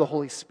power of the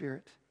Holy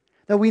Spirit,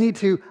 that we need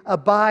to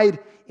abide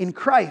in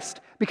Christ.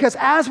 Because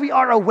as we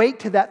are awake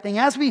to that thing,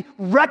 as we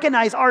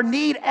recognize our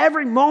need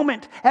every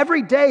moment,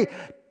 every day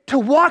to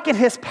walk in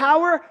His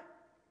power,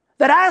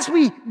 that as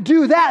we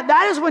do that,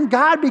 that is when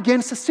God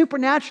begins to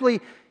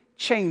supernaturally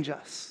change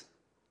us.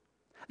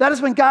 That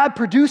is when God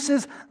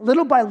produces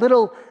little by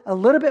little, a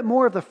little bit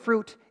more of the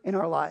fruit in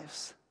our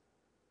lives.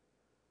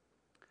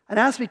 And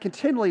as we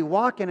continually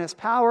walk in His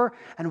power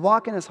and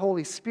walk in His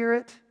Holy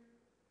Spirit,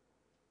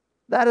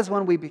 that is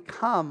when we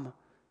become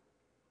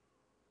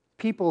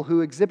people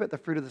who exhibit the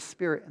fruit of the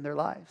Spirit in their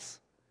lives.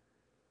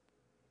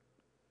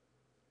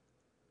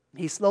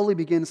 He slowly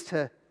begins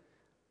to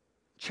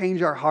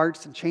change our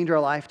hearts and change our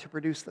life to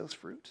produce those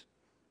fruit.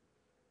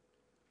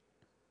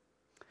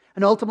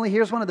 And ultimately,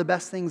 here's one of the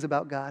best things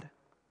about God.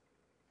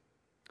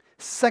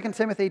 2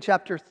 Timothy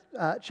chapter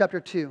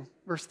 2,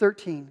 verse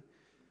 13.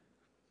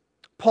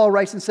 Paul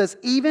writes and says,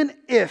 even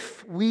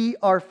if we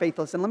are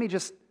faithless, and let me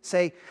just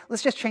say,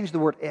 let's just change the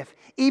word if.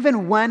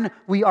 Even when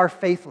we are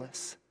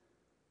faithless,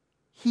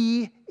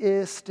 He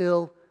is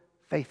still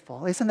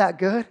faithful. Isn't that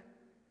good?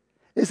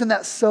 Isn't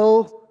that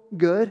so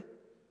good?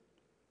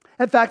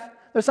 In fact,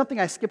 there's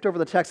something I skipped over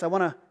the text I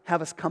want to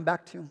have us come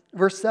back to.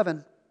 Verse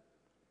 7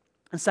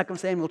 in 2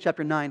 Samuel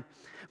chapter 9.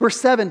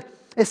 Verse 7,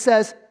 it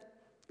says,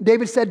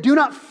 David said, do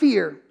not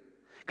fear,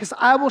 because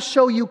I will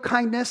show you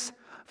kindness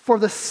for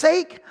the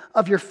sake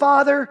of your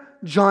father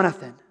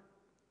Jonathan.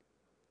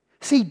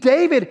 See,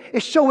 David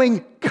is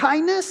showing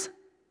kindness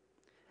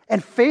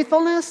and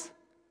faithfulness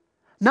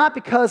not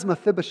because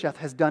Mephibosheth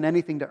has done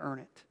anything to earn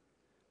it.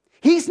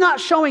 He's not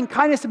showing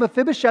kindness to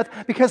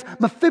Mephibosheth because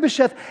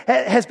Mephibosheth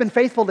has been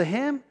faithful to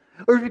him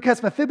or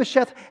because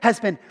Mephibosheth has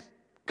been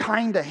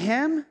kind to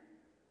him.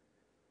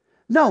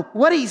 No,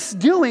 what he's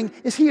doing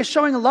is he is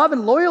showing love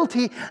and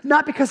loyalty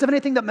not because of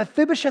anything that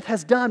Mephibosheth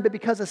has done, but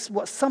because of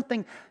what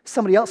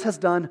somebody else has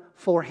done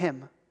for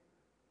him.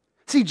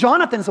 See,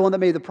 Jonathan's the one that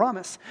made the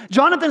promise.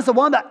 Jonathan's the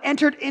one that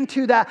entered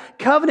into that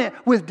covenant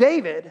with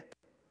David.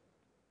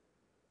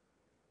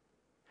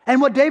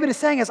 And what David is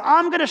saying is,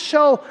 I'm going to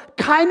show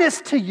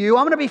kindness to you.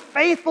 I'm going to be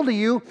faithful to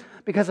you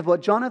because of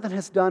what Jonathan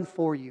has done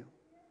for you.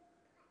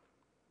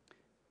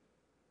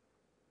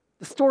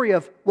 The story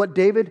of what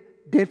David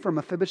did for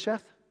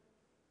Mephibosheth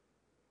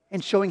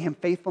and showing him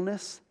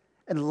faithfulness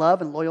and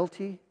love and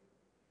loyalty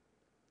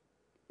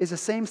is the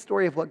same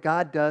story of what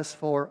God does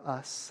for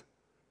us.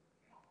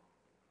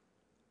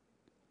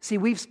 See,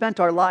 we've spent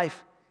our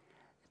life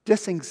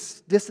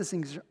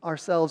distancing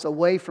ourselves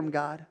away from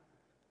God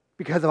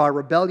because of our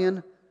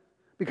rebellion,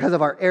 because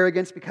of our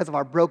arrogance, because of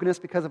our brokenness,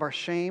 because of our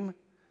shame.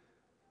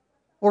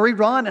 Or we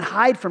run and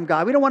hide from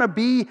God. We don't want to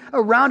be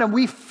around Him.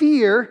 We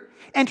fear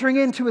entering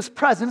into His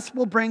presence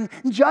will bring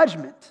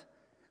judgment.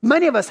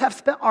 Many of us have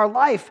spent our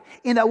life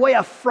in that way,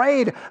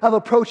 afraid of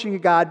approaching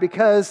God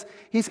because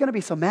He's going to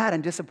be so mad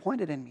and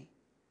disappointed in me.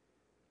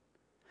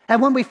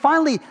 And when we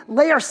finally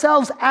lay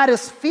ourselves at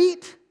His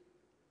feet,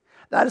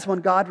 that is when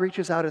God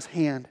reaches out His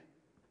hand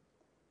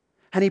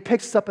and He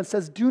picks us up and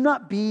says, do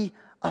not be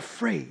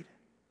afraid.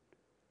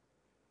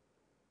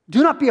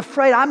 Do not be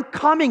afraid. I'm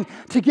coming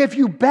to give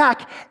you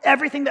back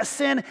everything that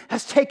sin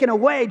has taken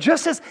away.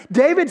 Just as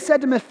David said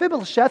to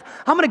Mephibosheth,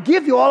 I'm going to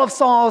give you all of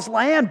Saul's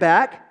land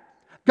back.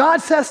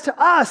 God says to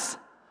us,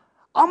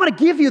 I'm going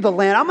to give you the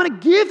land. I'm going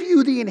to give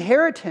you the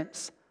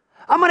inheritance.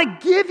 I'm going to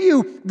give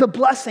you the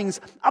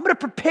blessings. I'm going to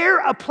prepare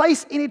a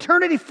place in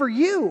eternity for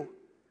you.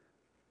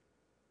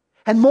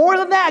 And more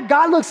than that,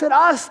 God looks at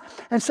us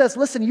and says,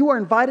 listen, you are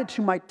invited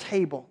to my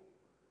table.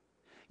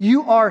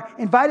 You are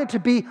invited to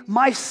be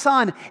my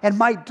son and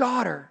my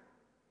daughter,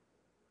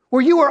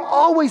 where you are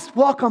always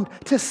welcomed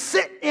to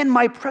sit in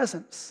my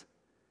presence.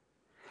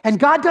 And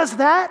God does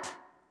that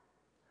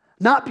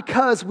not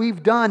because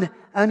we've done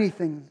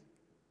anything.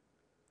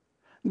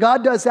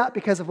 God does that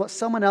because of what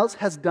someone else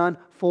has done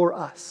for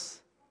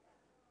us.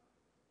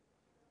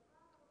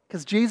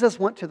 Because Jesus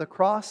went to the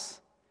cross.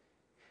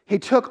 He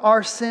took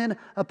our sin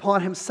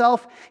upon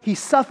Himself. He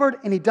suffered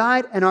and He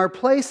died in our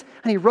place.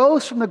 And He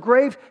rose from the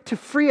grave to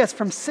free us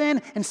from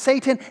sin and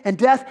Satan and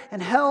death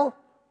and hell.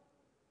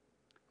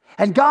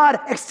 And God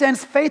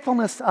extends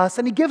faithfulness to us.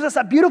 And He gives us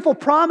a beautiful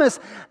promise,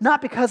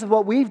 not because of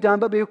what we've done,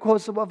 but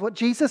because of what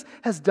Jesus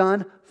has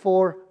done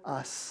for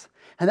us.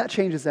 And that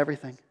changes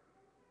everything.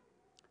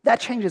 That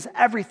changes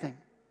everything.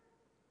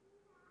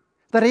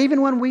 That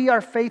even when we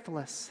are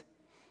faithless,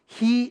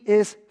 He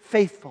is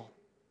faithful.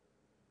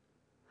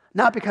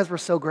 Not because we're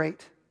so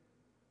great,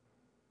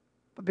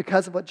 but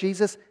because of what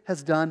Jesus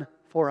has done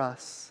for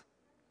us.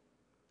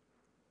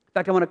 In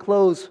fact, I want to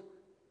close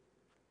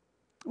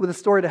with a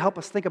story to help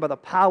us think about the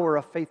power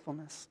of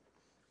faithfulness.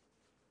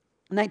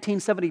 In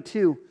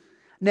 1972,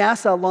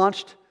 NASA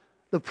launched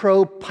the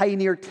probe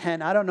Pioneer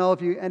 10. I don't know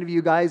if any of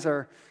you guys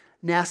are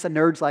NASA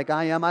nerds like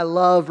I am. I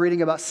love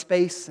reading about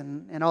space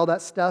and all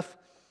that stuff.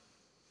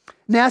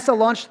 NASA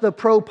launched the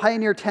probe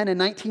Pioneer 10 in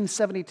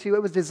 1972.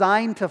 It was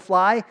designed to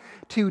fly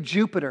to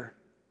Jupiter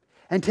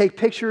and take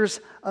pictures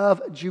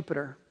of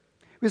Jupiter.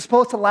 It was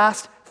supposed to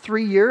last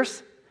 3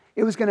 years.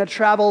 It was going to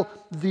travel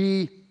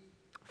the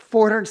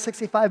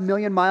 465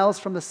 million miles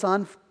from the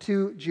sun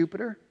to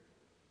Jupiter.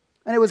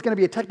 And it was going to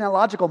be a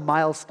technological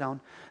milestone.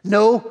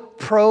 No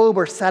probe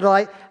or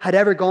satellite had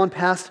ever gone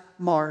past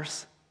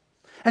Mars.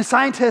 And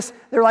scientists,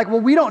 they're like, well,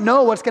 we don't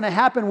know what's going to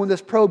happen when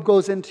this probe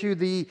goes into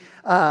the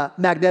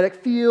magnetic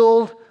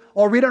field,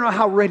 or we don't know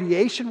how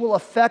radiation will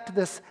affect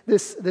this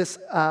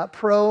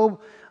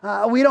probe.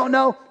 We don't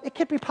know. It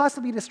could be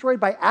possibly destroyed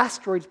by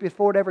asteroids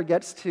before it ever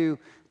gets to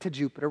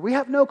Jupiter. We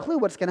have no clue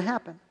what's going to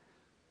happen.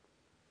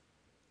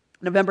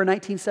 November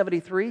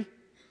 1973,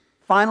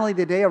 finally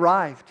the day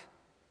arrived.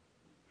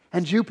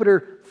 And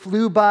Jupiter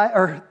flew by,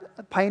 or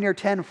Pioneer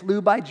 10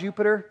 flew by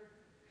Jupiter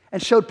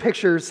and showed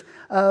pictures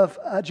of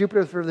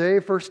Jupiter for the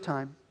very first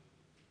time.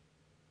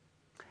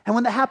 And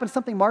when that happened,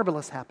 something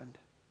marvelous happened.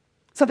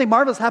 Something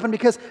marvelous happened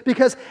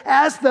because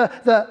as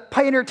the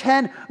Pioneer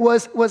 10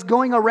 was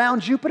going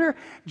around Jupiter,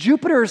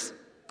 Jupiter's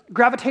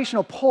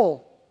gravitational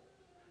pull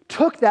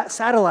took that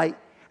satellite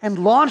and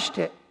launched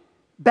it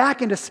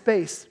back into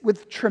space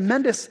with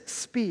tremendous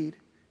speed.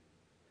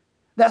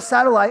 That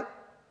satellite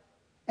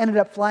ended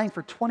up flying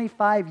for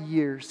 25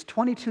 years,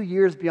 22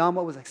 years beyond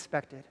what was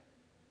expected.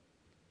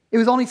 It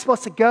was only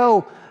supposed to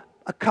go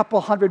a couple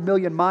 100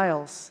 million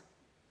miles,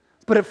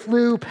 but it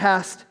flew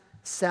past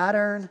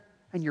Saturn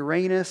and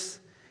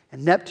Uranus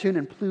and Neptune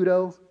and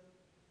Pluto,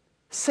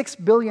 6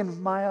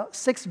 billion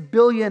miles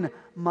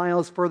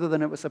further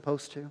than it was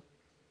supposed to.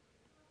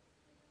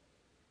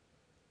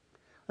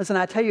 Listen,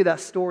 I tell you that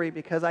story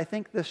because I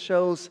think this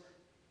shows,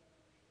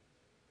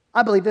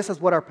 I believe this is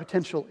what our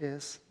potential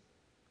is.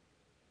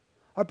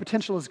 Our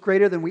potential is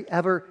greater than we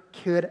ever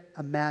could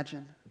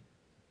imagine.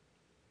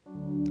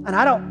 And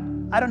I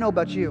don't know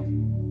about you,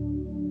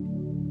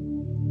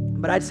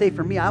 but I'd say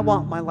for me, I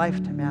want my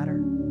life to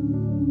matter.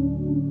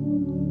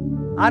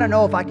 I don't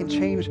know if I can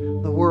change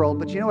the world,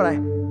 but you know what I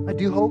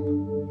do hope?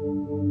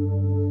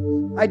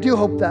 I do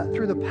hope that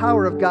through the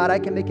power of God, I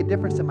can make a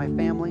difference in my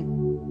family,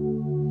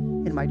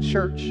 in my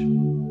church,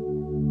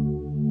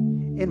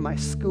 in my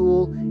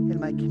school, in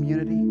my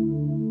community.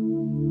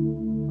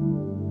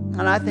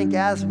 And I think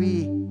as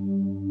we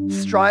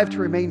strive to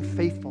remain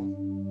faithful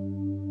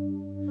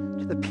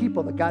to the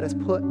people that God has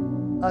put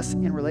us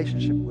in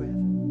relationship with,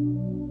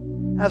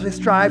 as we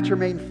strive to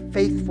remain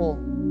faithful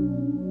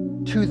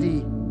to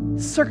the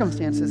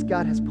circumstances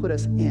God has put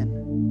us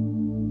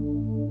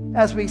in,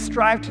 as we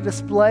strive to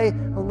display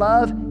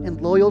love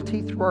and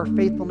loyalty through our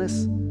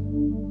faithfulness,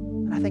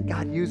 and I think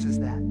God uses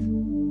that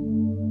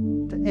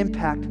to and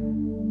impact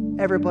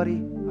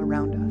everybody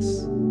around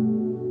us.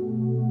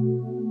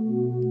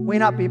 We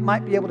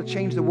might be able to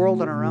change the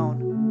world on our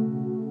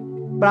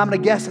own, but I'm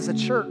going to guess as a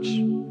church,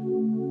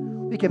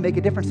 we can make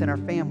a difference in our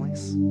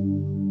families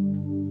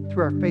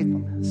through our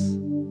faithfulness.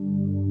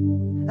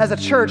 As a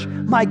church,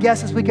 my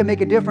guess is we can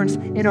make a difference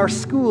in our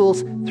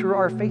schools through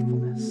our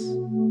faithfulness.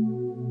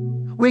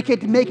 We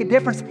can make a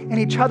difference in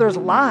each other's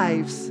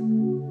lives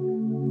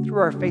through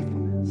our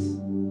faithfulness.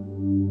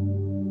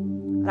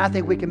 And I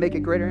think we can make a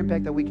greater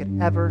impact than we could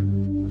ever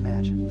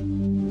imagine.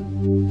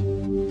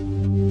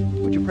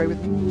 Would you pray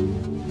with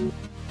me?